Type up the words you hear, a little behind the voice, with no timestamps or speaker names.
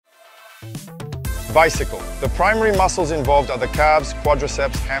Bicycle. The primary muscles involved are the calves,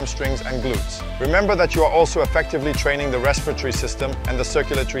 quadriceps, hamstrings, and glutes. Remember that you are also effectively training the respiratory system and the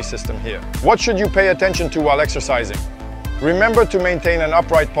circulatory system here. What should you pay attention to while exercising? Remember to maintain an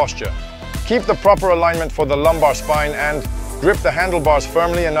upright posture. Keep the proper alignment for the lumbar spine and grip the handlebars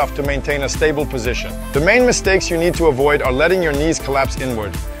firmly enough to maintain a stable position. The main mistakes you need to avoid are letting your knees collapse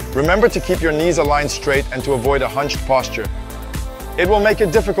inward. Remember to keep your knees aligned straight and to avoid a hunched posture. It will make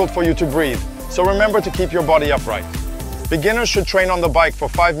it difficult for you to breathe, so remember to keep your body upright. Beginners should train on the bike for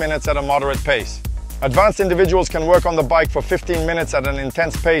 5 minutes at a moderate pace. Advanced individuals can work on the bike for 15 minutes at an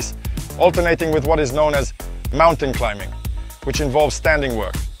intense pace, alternating with what is known as mountain climbing, which involves standing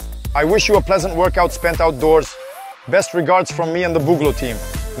work. I wish you a pleasant workout spent outdoors. Best regards from me and the Buglo team.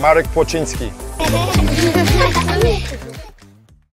 Marek Płoczyński.